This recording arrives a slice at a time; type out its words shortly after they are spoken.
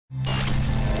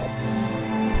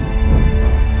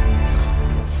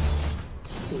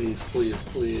please,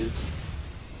 please.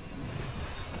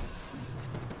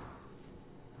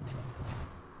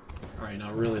 Alright,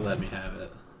 now really let me have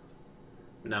it.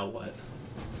 Now what?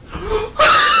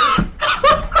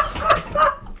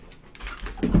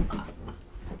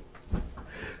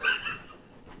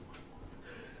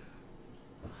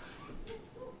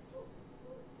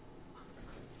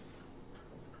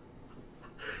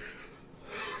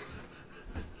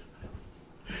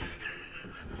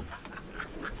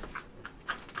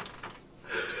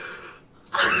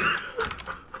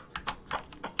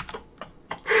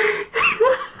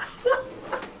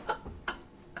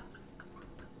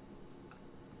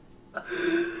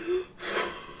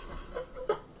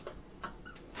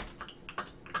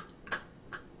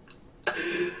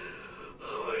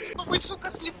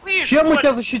 Чем мы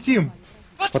тебя защитим?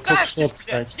 Подставьтесь,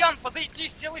 блядь! Ян, подойди,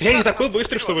 сделай шаг! Я не такой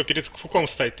быстрый, чтобы перед фуком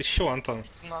стоять. Ты чё, Антон?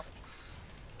 На.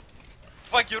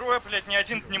 Два героя, блядь, ни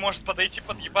один не может подойти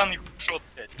под ебаный хукшот,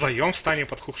 блядь. Вдвоем встанем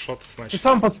под хукшот, Ты значит.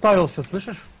 сам подставился,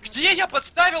 слышишь? Где я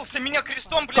подставился? Меня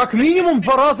крестом, блядь... Как минимум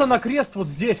 2 раза на крест вот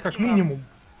здесь, как минимум.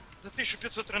 За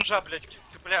 1500 ренжа, блядь,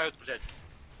 цепляют, блядь.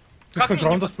 Ты с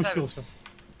контраунда спустился.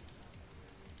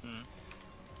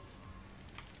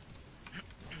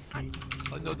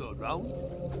 Another round?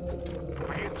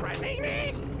 Are you threatening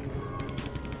me?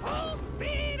 Full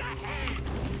speed ahead!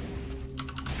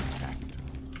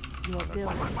 Your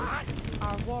buildings.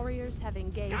 Our warriors have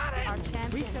engaged. Our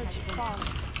champion has fallen.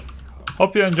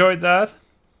 Hope you enjoyed that.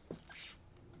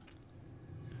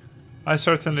 I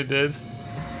certainly did.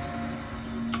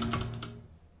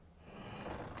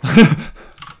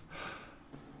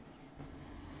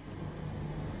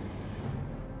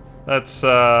 That's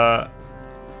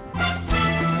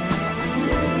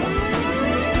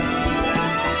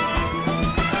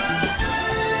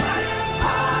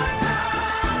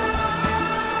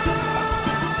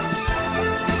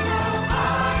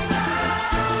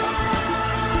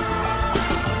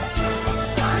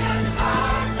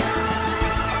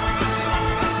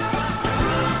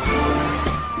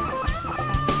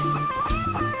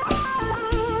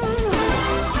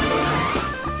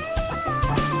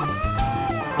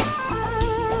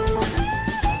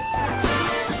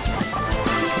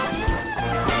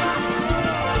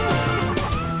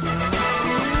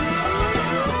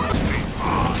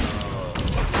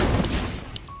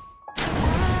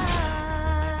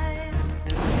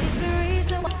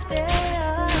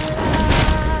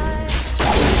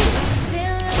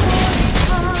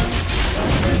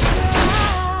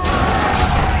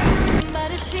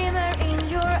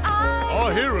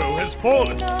Our hero has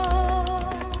fallen.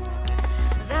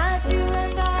 That you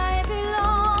and I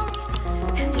belong,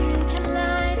 and you can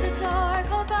light the dark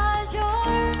all by your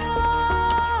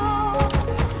own.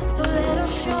 So let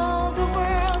us show the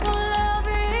world our love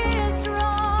is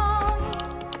strong,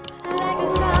 like a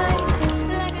sign,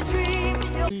 like a dream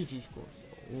in your... Птичечку.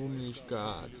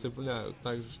 Умничка. Цепляют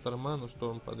также шторману,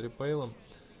 шторм под репейлом.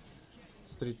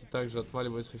 Смотрите, также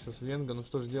отваливается сейчас Венга. Ну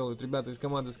что же делают ребята из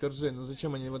команды Скоржей? Ну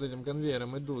зачем они вот этим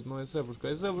конвейером идут? Ну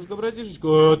СФушка,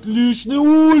 братишечка. Отличный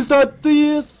ульт от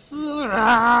ТС!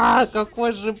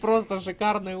 Какой же просто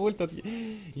шикарный ульт от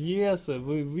Еса.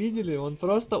 Вы видели? Он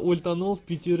просто ультанул в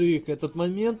пятерых. Этот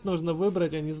момент нужно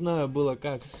выбрать, я не знаю, было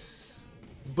как.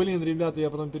 Блин, ребята, я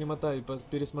потом перемотаю и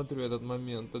пересмотрю этот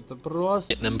момент. Это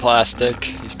просто... Getting them plastic.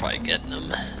 He's probably getting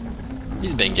them.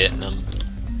 He's been getting them.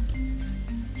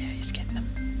 Yeah, he's getting them.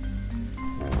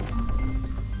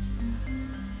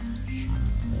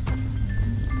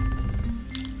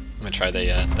 I'm gonna try the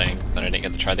thing that I didn't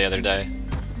get to try the other day.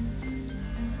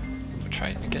 We'll try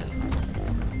it again.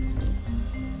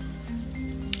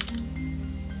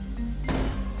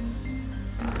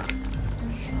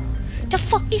 The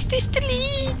fuck is this to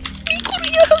me?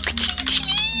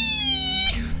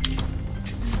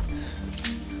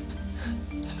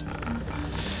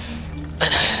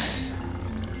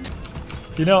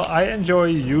 You know, I enjoy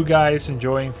you guys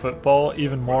enjoying football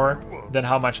even more than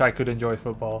how much I could enjoy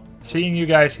football. Seeing you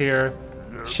guys here,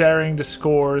 sharing the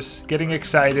scores, getting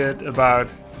excited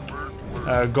about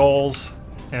goals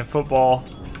in football,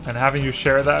 and having you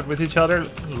share that with each other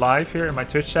live here in my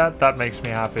Twitch chat, that makes me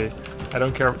happy. I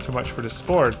don't care too much for the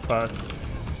sport, but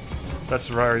that's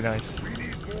very nice.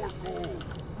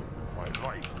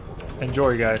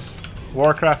 Enjoy, guys.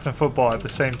 Warcraft and football at the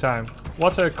same time.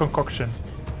 What's a concoction?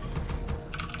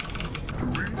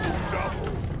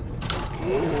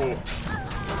 Oh,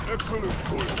 excellent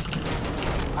push.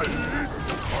 Are there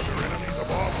enemies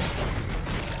above?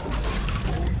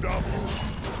 Moon double.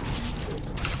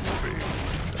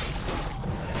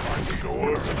 I need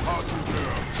order and houses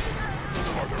there.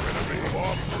 Are there enemies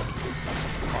above?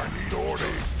 I need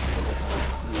orders.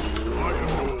 I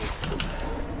know.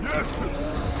 Yes.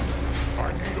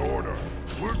 I need order.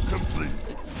 Work complete.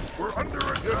 We're under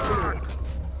attack.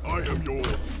 I am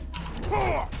yours.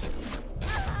 Ha!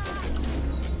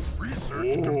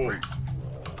 Research complete.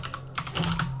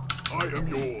 I am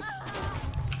yours.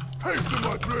 Hasten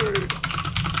my trade.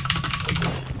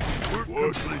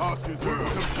 Work complete. Hostage work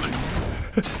complete.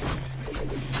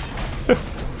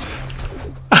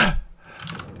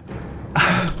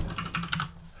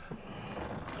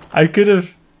 I could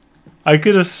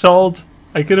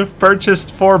have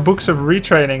purchased 4 books of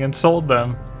retraining and sold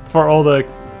them for all the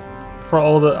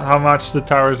how much the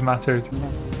towers mattered. On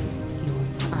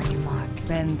your mark.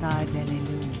 Ben thy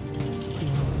delilu.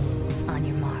 On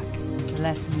your mark.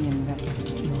 Let me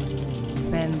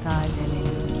investigate. Ben thy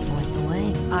delilu. Point the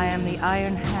way. I am the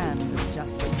iron hand of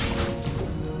justice.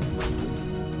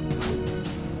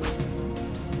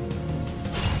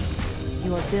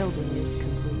 Your building is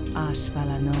complete.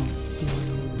 Ashvalano.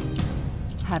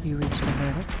 Have you reached a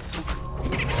verdict?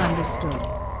 Understood.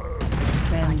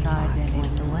 Ben thy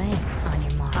delilu. The way. On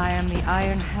your mark. I am the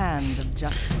iron hand of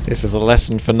justice. This is a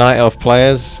lesson for Night Elf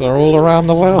players all around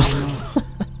the world.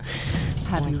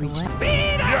 Have you reached a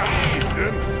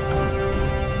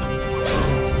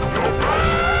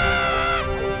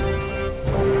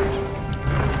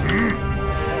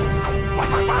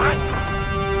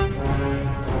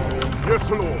Yes,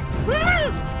 Lord.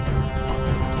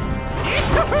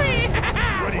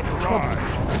 Ready to ride.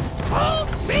 Full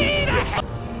speed!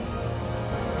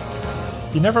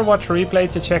 You never watch replay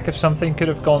to check if something could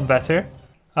have gone better?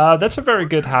 That's a very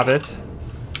good habit.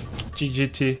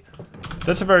 GGT.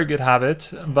 That's a very good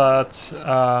habit, but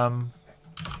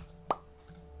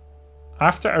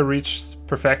after I reached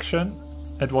perfection,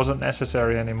 it wasn't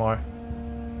necessary anymore.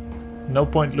 No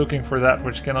point looking for that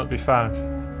which cannot be found.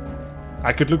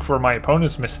 I could look for my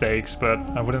opponent's mistakes, but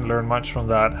I wouldn't learn much from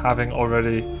that, having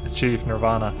already achieved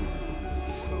Nirvana.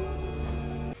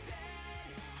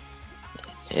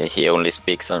 Yeah, he only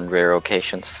speaks on rare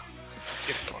occasions.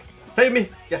 Save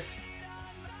me! Yes!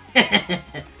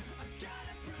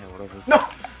 No!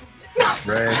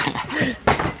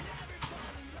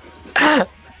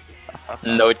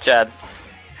 No chance.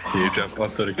 You jump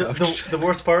onto the couch. The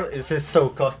worst part is he's so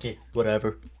cocky.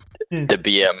 Whatever. The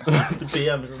BM. The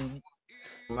BM is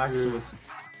maximum.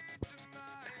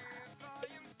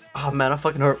 Oh man, I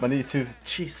fucking hurt my knee too.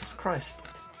 Jesus Christ.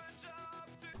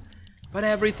 But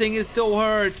everything is so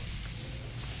hard.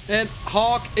 And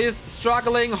Hawk is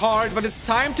struggling hard, but it's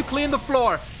time to clean the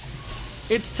floor.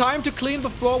 It's time to clean the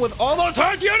floor with all those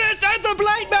hurt units, and the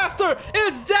Blade Master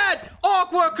is dead!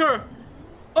 Hawkworker!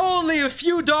 Only a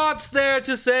few dots there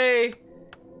to say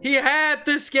he had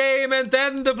this game and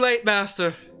then the Blade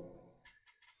Master.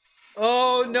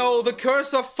 Oh no, the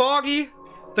curse of Foggy,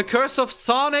 the curse of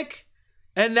Sonic,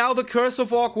 and now the curse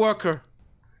of Hawkworker.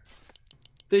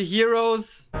 The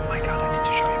heroes. Oh my god, I need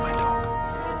to show you my dog.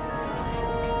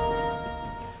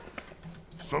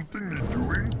 Something need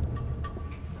doing?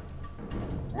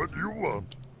 What do you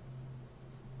want?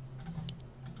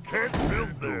 Can't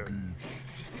build there.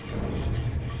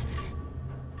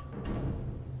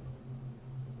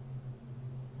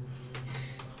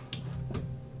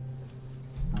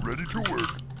 Ready to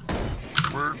work.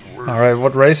 Work. Alright,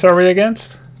 what race are we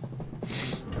against?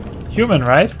 Human,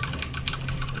 right?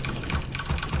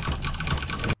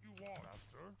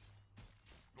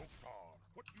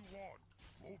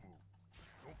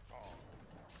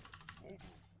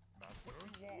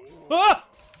 Ah!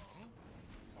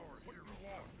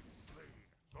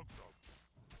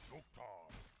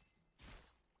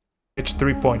 It's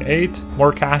 3.8,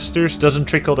 more casters, doesn't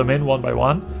trickle them in one by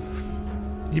one.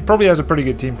 He probably has a pretty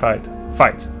good team fight.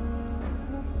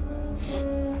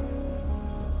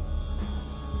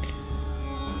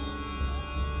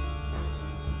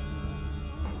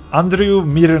 Andrew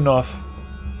Mironov.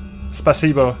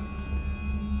 Spasibo.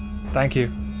 Thank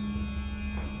you.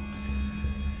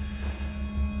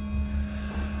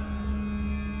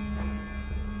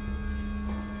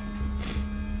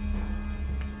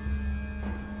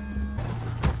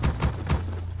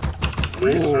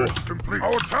 Research complete.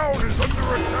 Our town is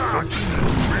under attack.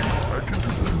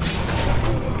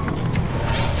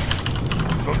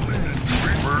 Something is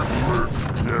doing work.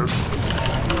 Yes.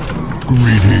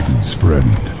 Greetings,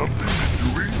 friend. Something is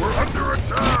doing. We're under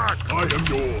attack. I am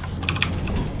yours.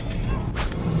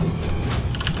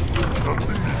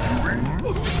 Something is doing.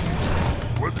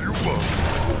 What do you want?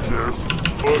 Yes.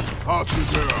 But pass it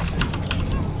there.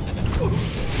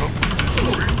 Something is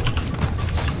doing.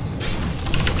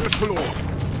 Yes, Lord.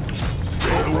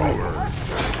 Say the word.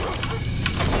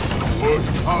 What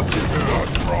pass it there.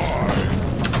 Try.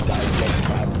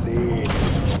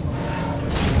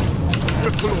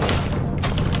 Yes, Oh,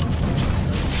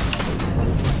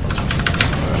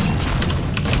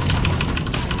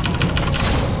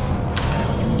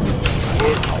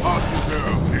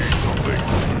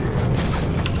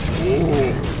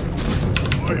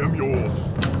 I am yours.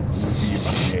 Be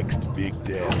my next big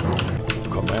death.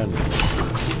 Commander.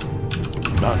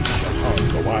 None shall harm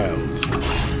the wilds.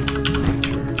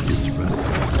 Nature is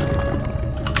restless.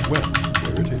 Well,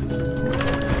 there it is.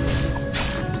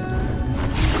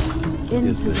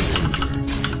 Is there danger?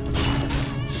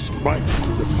 Smite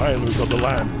the defilers of the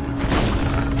land.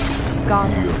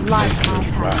 Goddess light my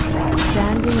path,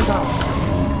 standing guard.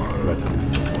 Threatens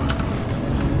the wilds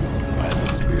by the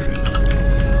spirits.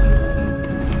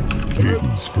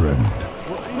 King's friend.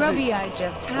 Grubby, I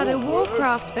just had a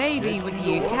Warcraft baby with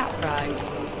you, cat ride.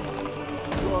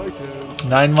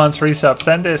 9 months resub.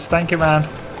 Thendis, thank you, man.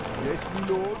 Yes, my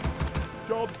lord.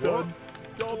 Job done.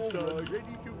 Job done.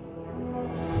 Ready to